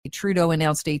Trudeau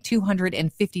announced a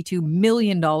 $252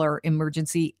 million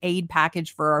emergency aid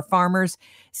package for our farmers.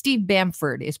 Steve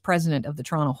Bamford is president of the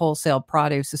Toronto Wholesale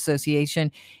Produce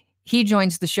Association. He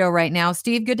joins the show right now.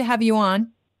 Steve, good to have you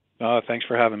on. Thanks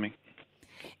for having me.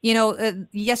 You know,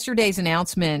 yesterday's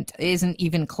announcement isn't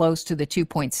even close to the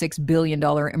 $2.6 billion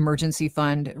emergency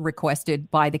fund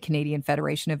requested by the Canadian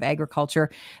Federation of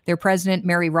Agriculture. Their president,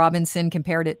 Mary Robinson,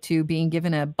 compared it to being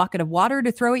given a bucket of water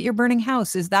to throw at your burning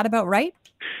house. Is that about right?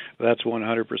 That's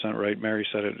 100% right. Mary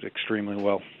said it extremely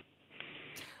well.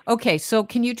 Okay, so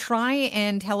can you try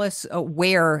and tell us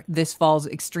where this falls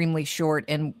extremely short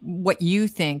and what you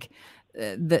think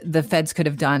the feds could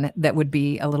have done that would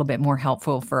be a little bit more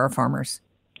helpful for our farmers?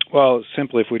 Well,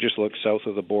 simply, if we just look south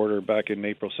of the border, back in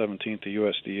April 17th, the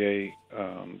USDA,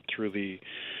 through the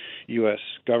U.S.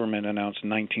 government, announced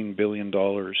 $19 billion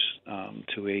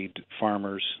to aid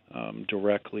farmers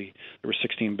directly. There was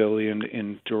 $16 billion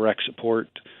in direct support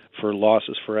for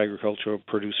losses for agricultural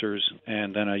producers,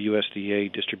 and then a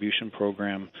USDA distribution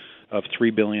program of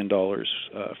 $3 billion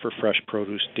for fresh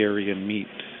produce, dairy, and meat.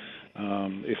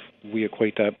 If we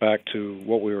equate that back to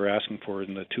what we were asking for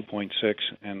in the 2.6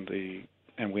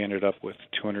 and we ended up with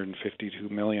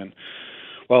 $252 million.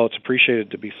 Well, it's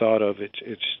appreciated to be thought of.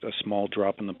 It's a small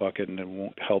drop in the bucket, and it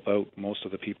won't help out most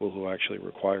of the people who actually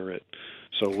require it.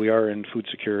 So we are in food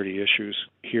security issues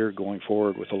here going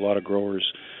forward, with a lot of growers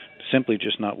simply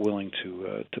just not willing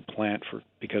to plant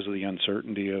because of the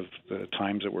uncertainty of the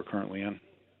times that we're currently in.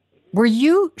 Were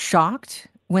you shocked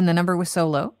when the number was so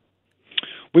low?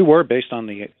 We were, based on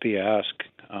the ask.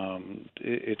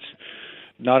 It's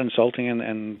not insulting,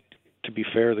 and to be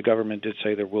fair, the government did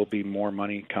say there will be more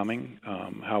money coming.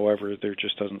 However, there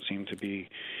just doesn't seem to be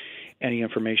any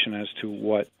information as to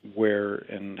what, where,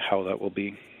 and how that will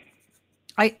be.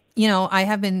 I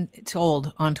have been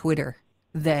told on Twitter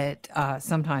that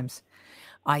sometimes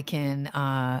I can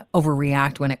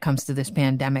overreact when it comes to this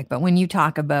pandemic. But when you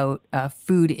talk about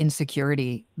food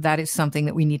insecurity, that is something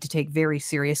that we need to take very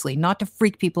seriously, not to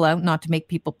freak people out, not to make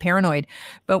people paranoid.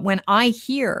 But when I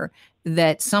hear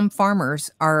that some farmers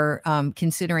are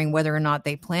considering whether or not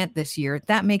they plant this year,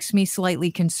 that makes me slightly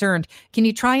concerned. Can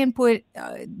you try and put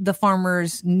the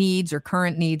farmers' needs or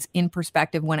current needs in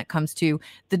perspective when it comes to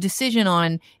the decision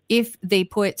on if they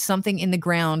put something in the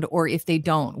ground or if they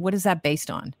don't? What is that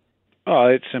based on?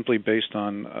 It's simply based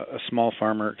on a small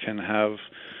farmer can have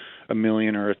 $1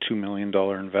 million or a $2 million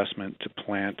investment to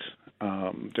plant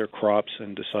their crops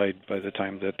and decide by the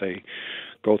time that they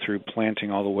go through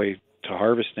planting all the way to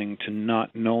harvesting to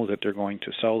not know that they're going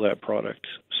to sell that product.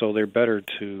 So they're better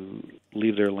to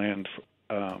leave their land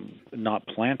not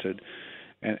planted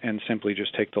and simply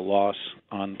just take the loss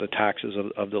on the taxes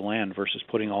of the land versus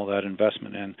putting all that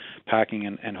investment in, packing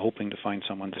and hoping to find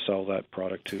someone to sell that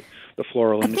product to. The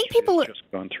floral industry has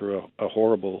just gone through a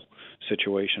horrible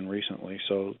situation recently.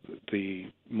 So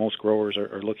most growers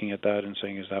are looking at that and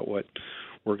saying, is that what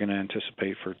we're going to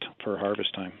anticipate for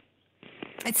harvest time?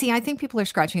 See, I think people are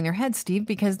scratching their heads, Steve,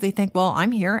 because they think, well,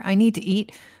 I'm here, I need to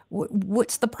eat.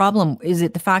 What's the problem? Is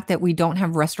it the fact that we don't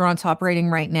have restaurants operating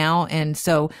right now, and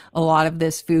so a lot of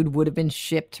this food would have been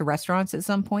shipped to restaurants at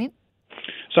some point?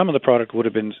 Some of the product would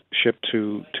have been shipped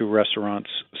to restaurants.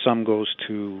 Some goes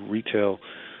to retail.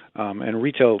 And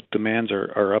retail demands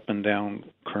are up and down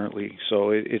currently, so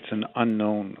it's an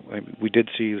unknown. We did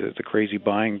see the crazy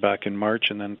buying back in March,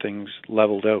 and then things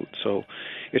leveled out. So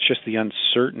it's just the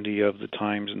uncertainty of the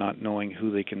times, not knowing who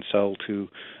they can sell to,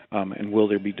 and will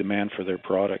there be demand for their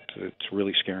product. It's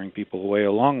really scaring people away,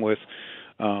 along with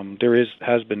there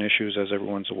has been issues, as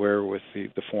everyone's aware, with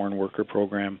the foreign worker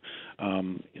program.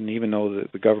 And even though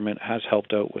the government has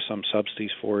helped out with some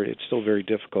subsidies for it, it's still very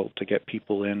difficult to get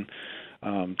people in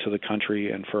to the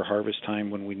country, and for harvest time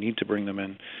when we need to bring them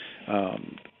in,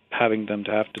 having them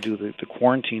to have to do the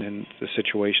quarantine and the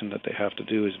situation that they have to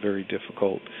do is very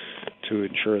difficult to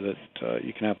ensure that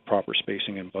you can have proper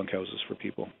spacing in bunkhouses for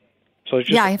people. So it's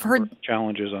just I've heard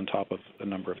challenges on top of a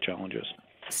number of challenges.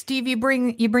 Steve, you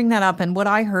bring that up, and what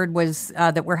I heard was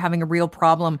that we're having a real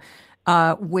problem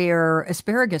where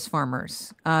asparagus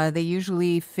farmers, they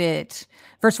usually fit.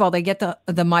 First of all, they get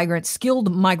the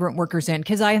skilled migrant workers in,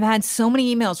 because I've had so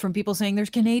many emails from people saying there's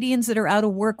Canadians that are out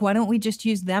of work. Why don't we just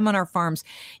use them on our farms?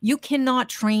 You cannot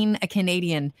train a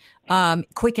Canadian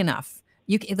quick enough.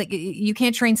 You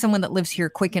can't train someone that lives here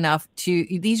quick enough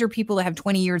these are people that have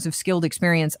 20 years of skilled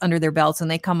experience under their belts,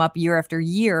 and they come up year after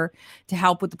year to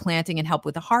help with the planting and help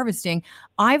with the harvesting.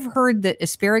 I've heard that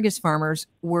asparagus farmers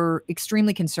were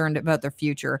extremely concerned about their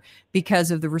future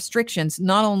because of the restrictions,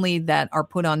 not only that are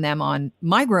put on them on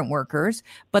migrant workers,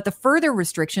 but the further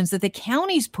restrictions that the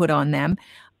counties put on them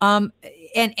Um,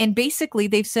 and basically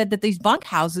they've said that these bunk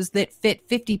houses that fit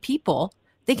 50 people,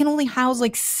 they can only house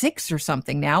like 6 or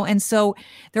something now. And so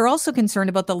they're also concerned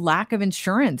about the lack of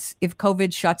insurance if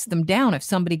COVID shuts them down, if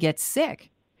somebody gets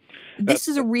sick. That This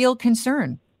is a real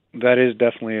concern. that is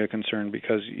definitely a concern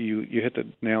because you hit the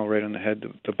nail right on the head.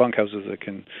 The bunkhouses that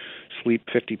can sleep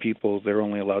 50 people, they're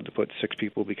only allowed to put 6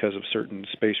 people because of certain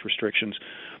space restrictions.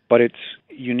 But it's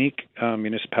unique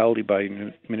municipality by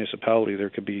municipality. There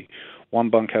could be one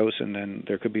bunkhouse, and then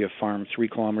there could be a farm 3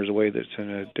 kilometers away that's in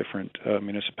a different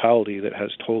municipality that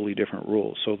has totally different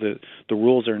rules. So the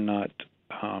rules are not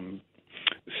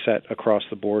set across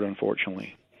the board,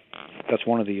 unfortunately. That's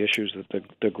one of the issues that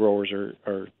the growers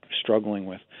are struggling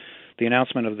with. The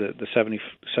announcement of the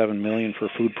 $77 million for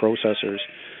food processors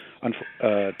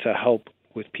to help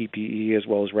with PPE as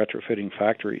well as retrofitting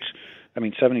factories. I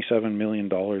mean, $77 million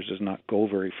does not go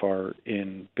very far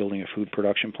in building a food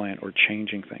production plant or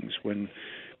changing things. When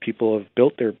people have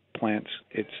built their plants,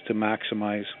 it's to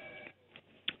maximize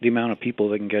the amount of people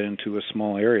that can get into a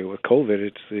small area. With COVID,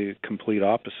 it's the complete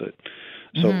opposite.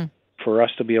 So for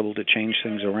us to be able to change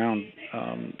things around,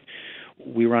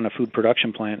 we run a food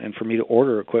production plant, and for me to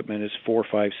order equipment is 4,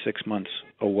 5, 6 months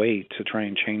away to try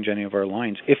and change any of our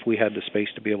lines if we had the space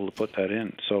to be able to put that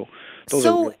in. So those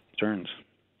are real concerns.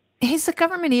 Is the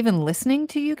government even listening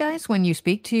to you guys when you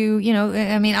speak to,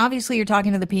 I mean, obviously you're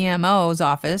talking to the PMO's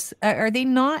office. Are they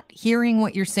not hearing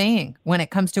what you're saying when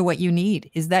it comes to what you need?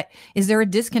 Is there a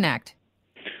disconnect?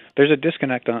 There's a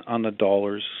disconnect on the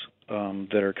dollars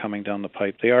that are coming down the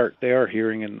pipe. They are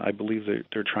hearing, and I believe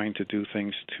they're trying to do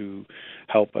things to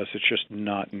help us. It's just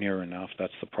not near enough.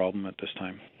 That's the problem at this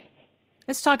time.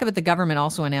 Let's talk about the government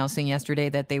also announcing yesterday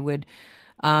that they would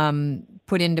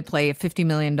put into play a $50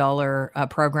 million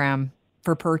program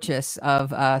for purchase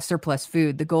of surplus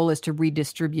food. The goal is to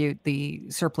redistribute the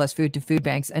surplus food to food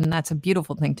banks, and that's a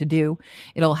beautiful thing to do.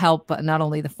 It'll help not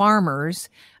only the farmers,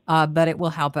 but it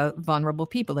will help out vulnerable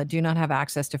people that do not have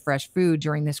access to fresh food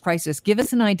during this crisis. Give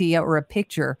us an idea or a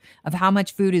picture of how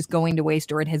much food is going to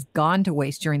waste or it has gone to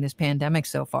waste during this pandemic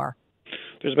so far.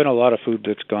 There's been a lot of food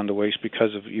that's gone to waste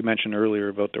because of, you mentioned earlier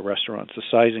about the restaurants. The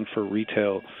sizing for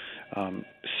retail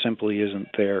simply isn't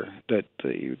there that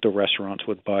the restaurants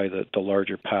would buy the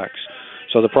larger packs.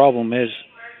 So the problem is,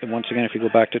 once again, if you go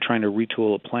back to trying to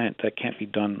retool a plant, that can't be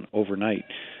done overnight.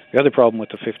 The other problem with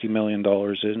the $50 million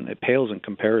is it pales in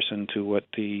comparison to what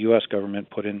the U.S. government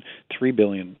put in $3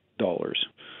 billion.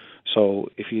 So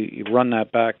if you run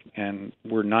that back, and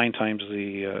we're they're 9 times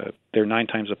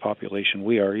the population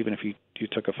we are, even if you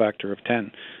took a factor of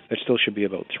 10, that still should be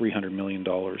about $300 million.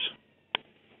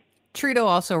 Trudeau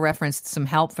also referenced some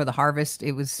help for the harvest.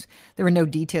 There were no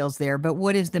details there, but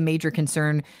what is the major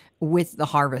concern with the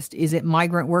harvest? Is it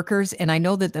migrant workers? And I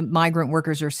know that the migrant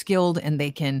workers are skilled, and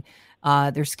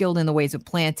they're skilled in the ways of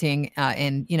planting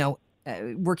and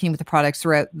working with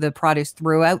the produce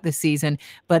throughout the season.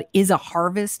 But is a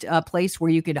harvest a place where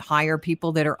you could hire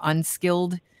people that are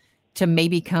unskilled to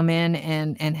maybe come in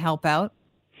and help out?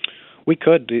 We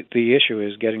could. The issue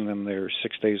is getting them there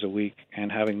 6 days a week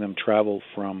and having them travel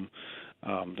from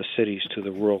the cities to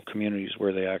the rural communities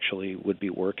where they actually would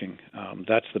be working.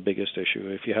 That's the biggest issue.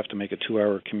 If you have to make a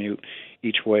 2-hour commute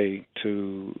each way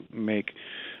to make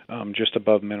just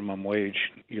above minimum wage,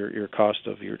 your cost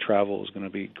of your travel is going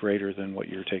to be greater than what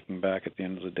you're taking back at the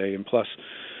end of the day. And plus,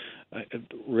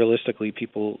 realistically,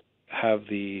 people have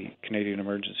the Canadian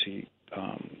Emergency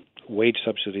wage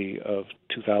subsidy of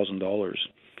 $2,000.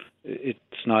 It's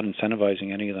not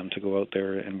incentivizing any of them to go out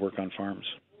there and work on farms.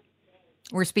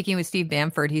 We're speaking with Steve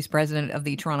Bamford. He's president of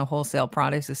the Toronto Wholesale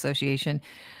Produce Association.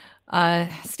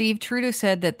 Steve, Trudeau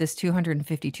said that this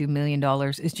 $252 million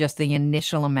is just the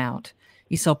initial amount.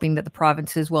 He's hoping that the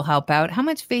provinces will help out. How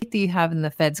much faith do you have in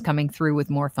the feds coming through with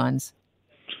more funds?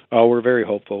 We're very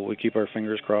hopeful. We keep our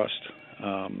fingers crossed,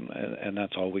 and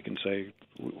that's all we can say.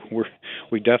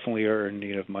 We definitely are in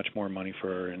need of much more money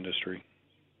for our industry.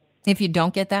 If you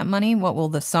don't get that money, what will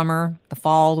the summer, the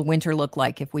fall, the winter look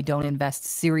like if we don't invest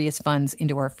serious funds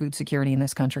into our food security in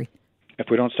this country?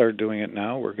 If we don't start doing it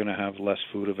now, we're going to have less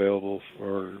food available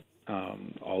for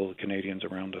all of the Canadians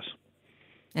around us.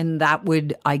 And that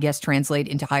would, I guess, translate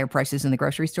into higher prices in the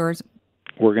grocery stores?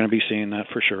 We're going to be seeing that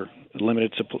for sure.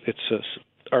 Limited supply.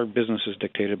 Our business is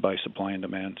dictated by supply and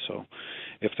demand. So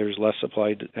if there's less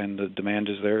supply and the demand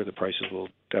is there, the prices will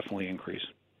definitely increase.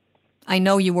 I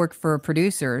know you work for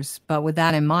producers, but with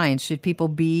that in mind, should people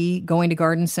be going to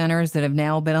garden centers that have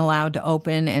now been allowed to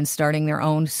open and starting their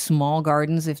own small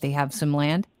gardens if they have some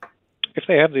land? If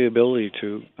they have the ability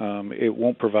to, it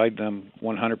won't provide them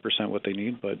 100% what they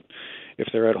need, but if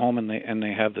they're at home and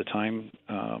they have the time,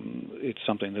 it's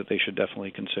something that they should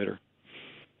definitely consider.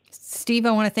 Steve,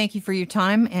 I want to thank you for your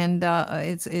time, and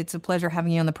it's a pleasure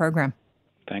having you on the program.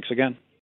 Thanks again.